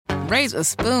raise a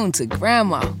spoon to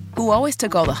Grandma, who always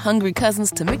took all the hungry cousins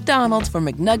to McDonald's for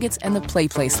McNuggets and the Play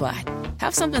Slide.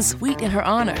 Have something sweet in her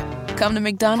honor. Come to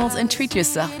McDonald's and treat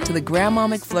yourself to the Grandma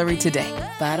McFlurry today.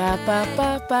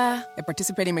 Ba-da-ba-ba-ba. At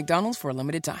participating McDonald's for a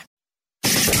limited time.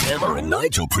 Hammer and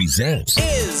Nigel presents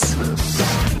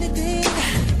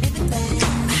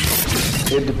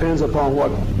It depends upon what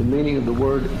the meaning of the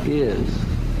word is.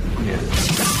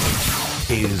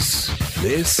 Is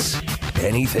this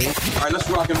anything? All right, let's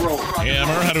rock and roll.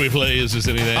 Hammer, how do we play Is This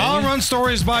Anything? I'll run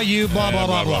stories by you, blah, blah,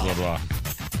 blah, blah. blah, blah.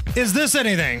 Is this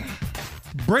anything?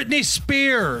 Britney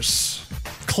Spears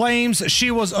claims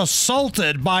she was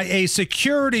assaulted by a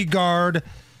security guard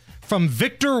from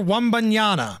Victor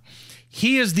Wembanyama.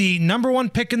 He is the number one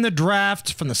pick in the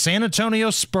draft from the San Antonio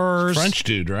Spurs. French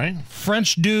dude, right?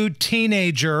 French dude,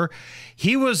 teenager.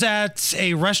 He was at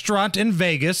a restaurant in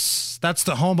Vegas. That's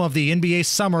the home of the NBA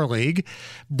Summer League.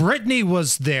 Britney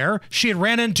was there. She had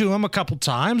ran into him a couple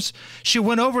times. She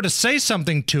went over to say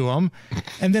something to him,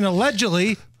 and then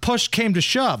allegedly, push came to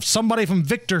shove. Somebody from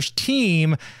Victor's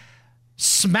team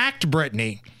smacked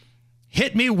Britney.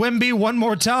 Hit me, Wemby, one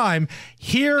more time.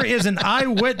 Here is an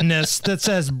eyewitness that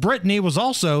says Britney was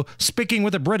also speaking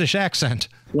with a British accent.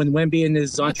 When Wemby and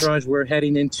his entourage were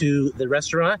heading into the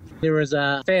restaurant, there was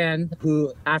a fan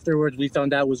who afterwards we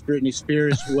found out was Britney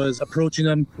Spears, was approaching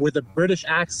him with a British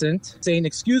accent, saying,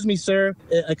 excuse me, sir,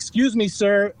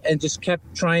 and just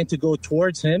kept trying to go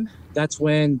towards him. That's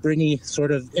when Britney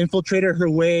sort of infiltrated her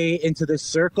way into this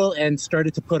circle and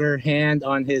started to put her hand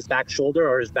on his back shoulder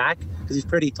or his back, because he's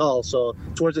pretty tall, so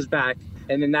towards his back.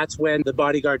 And then that's when the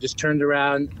bodyguard just turned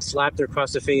around, slapped her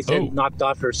across the face, and knocked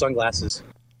off her sunglasses.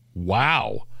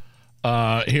 Wow.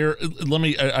 Here,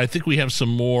 I think we have some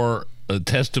more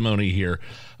testimony here.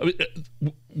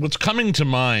 What's coming to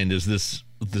mind as this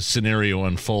scenario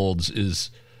unfolds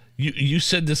is you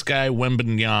said this guy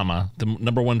Wembanyama, the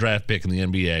number one draft pick in the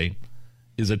NBA,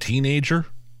 is a teenager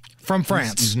from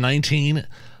France. He's 19.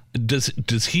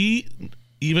 Does he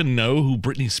even know who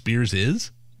Britney Spears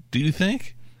is? Do you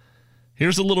think?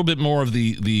 Here's a little bit more of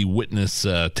the witness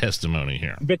testimony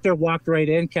here. Victor walked right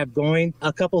in, kept going.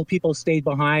 A couple of people stayed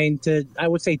behind to, I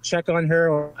would say, check on her,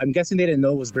 or I'm guessing they didn't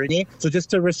know it was Britney. So just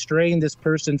to restrain this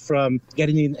person from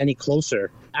getting any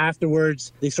closer.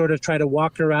 Afterwards, they sort of tried to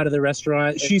walk her out of the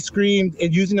restaurant. She screamed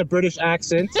using a British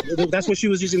accent. That's what she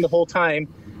was using the whole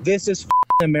time. This is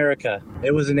America.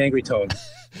 It was an angry tone.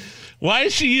 Why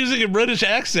is she using a British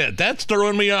accent? That's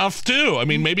throwing me off, too. I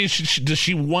mean, maybe does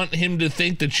she want him to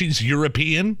think that she's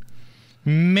European?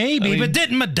 Maybe, but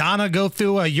didn't Madonna go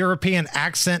through a European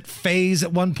accent phase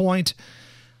at one point?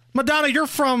 Madonna, you're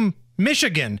from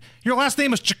Michigan. Your last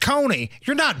name is Ciccone.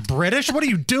 You're not British. What are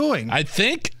you doing? I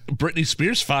think Britney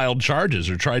Spears filed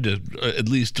charges, or tried to at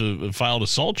least filed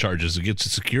assault charges against a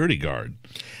security guard.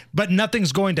 But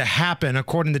nothing's going to happen,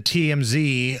 according to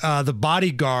TMZ. The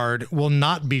bodyguard will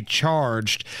not be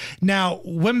charged. Now,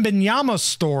 Wembanyama's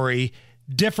story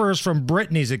differs from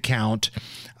Britney's account.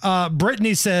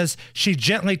 Britney says she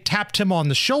gently tapped him on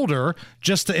the shoulder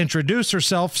just to introduce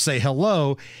herself, say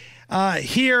hello.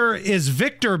 Here is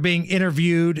Victor being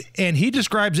interviewed, and he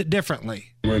describes it differently.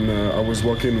 When I was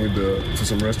walking to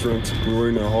some restaurant, we were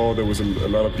in a hall. There was a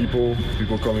lot of people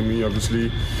calling me,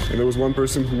 obviously. And there was one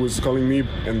person who was calling me,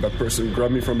 and that person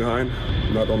grabbed me from behind,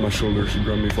 not on my shoulder. She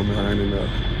grabbed me from behind,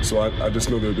 and so I just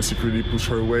know that the security pushed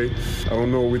her away. I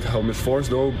don't know with how much force,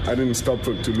 though. I didn't stop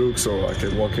to look, so I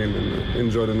kept walking and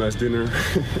enjoyed a nice dinner.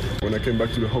 When I came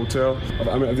back to the hotel,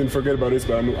 I didn't forget about it,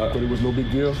 but I thought it was no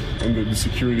big deal. And the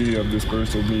security of this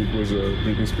person told me it was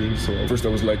Britney Spears. So at first I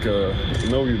was like,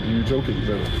 no, you're joking.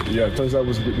 Yeah, it turns out it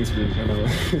was Britney Spears.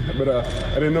 But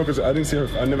I didn't know because I didn't see her.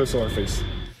 I never saw her face.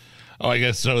 Oh, I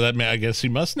guess so. I guess he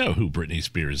must know who Britney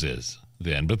Spears is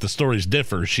then. But the stories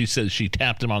differ. She says she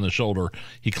tapped him on the shoulder.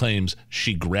 He claims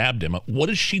she grabbed him. What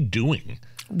is she doing?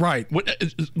 Right.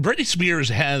 Britney Spears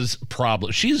has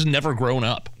problems. She's never grown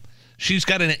up. She's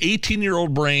got an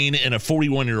 18-year-old brain and a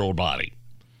 41-year-old body.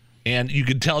 And you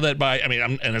can tell that by,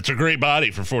 and it's a great body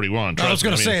for 41. I was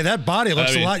going to say, that body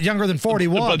looks a lot younger than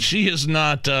 41. But she has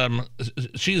not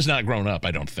grown up, I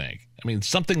don't think. I mean,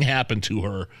 something happened to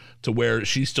her to where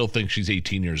she still thinks she's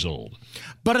 18 years old.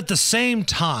 But at the same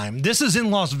time, this is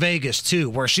in Las Vegas, too,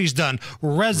 where she's done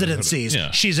residencies. Yeah.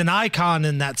 She's an icon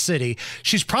in that city.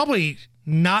 She's probably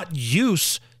not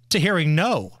used to hearing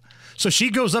no. So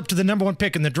she goes up to the number one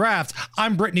pick in the draft.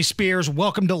 I'm Britney Spears.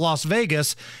 Welcome to Las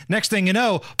Vegas. Next thing you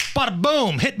know, bada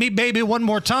boom, hit me, baby, one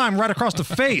more time, right across the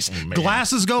face.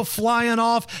 Glasses go flying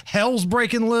off. Hell's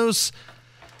breaking loose.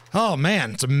 Oh,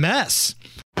 man, it's a mess.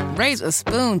 raise a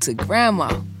spoon to Grandma,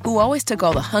 who always took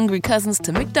all the hungry cousins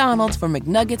to McDonald's for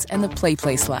McNuggets and the Play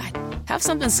Slide. Have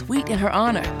something sweet in her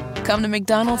honor. Come to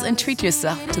McDonald's and treat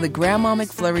yourself to the Grandma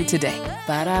McFlurry today.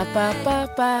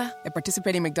 Ba-da-ba-ba-ba. At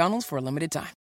participating McDonald's for a limited time.